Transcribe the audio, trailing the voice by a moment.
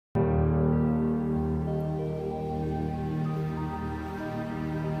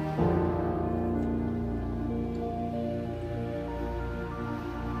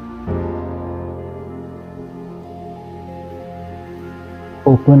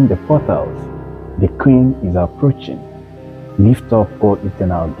Open the portals. The Queen is approaching. Lift up, O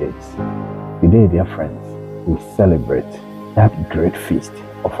eternal gates. Today, dear friends, we celebrate that great feast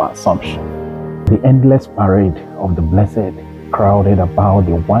of Assumption. The endless parade of the blessed crowded about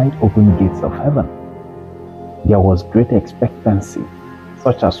the wide open gates of heaven. There was great expectancy,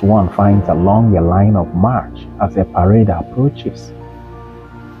 such as one finds along a line of march as a parade approaches.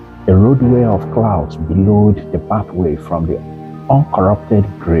 A roadway of clouds billowed the pathway from the uncorrupted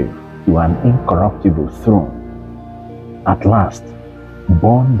grave to an incorruptible throne. At last,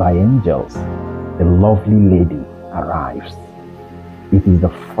 borne by angels, the lovely lady arrives. It is the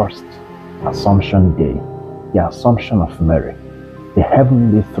first Assumption Day, the Assumption of Mary. The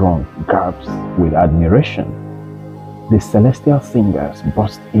heavenly throne garbs with admiration. The celestial singers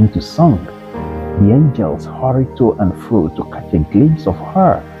burst into song. The angels hurry to and fro to catch a glimpse of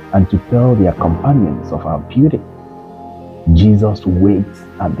her and to tell their companions of her beauty. Jesus waits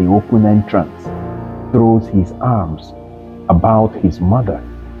at the open entrance, throws his arms about his mother,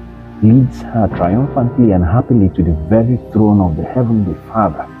 leads her triumphantly and happily to the very throne of the Heavenly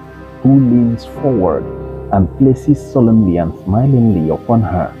Father, who leans forward and places solemnly and smilingly upon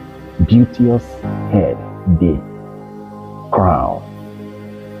her beauteous head the crown.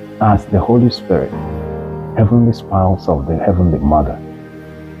 As the Holy Spirit, heavenly spouse of the Heavenly Mother,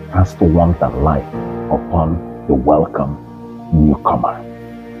 casts warmth and light upon the welcome newcomer.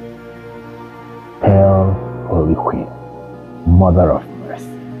 Hail, Holy Queen, Mother of Mercy.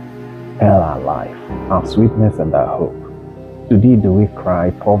 Hail our life, our sweetness and our hope. To thee do we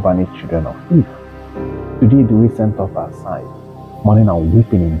cry, poor banished children of Eve. To thee do we send up our sight, mourning and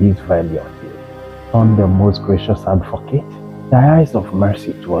weeping in this valley of tears. Turn the most gracious advocate, thy eyes of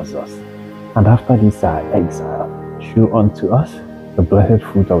mercy towards us, and after this our exile, show unto us the blessed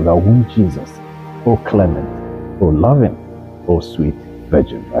fruit of thy womb, Jesus, O clement, O loving, O sweet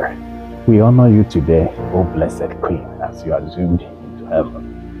Virgin Mary. We honor you today, O blessed Queen, as you are assumed into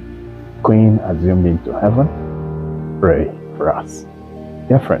heaven. Queen assumed into heaven, pray for us.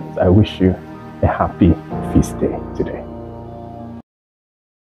 Dear friends, I wish you a happy feast day today.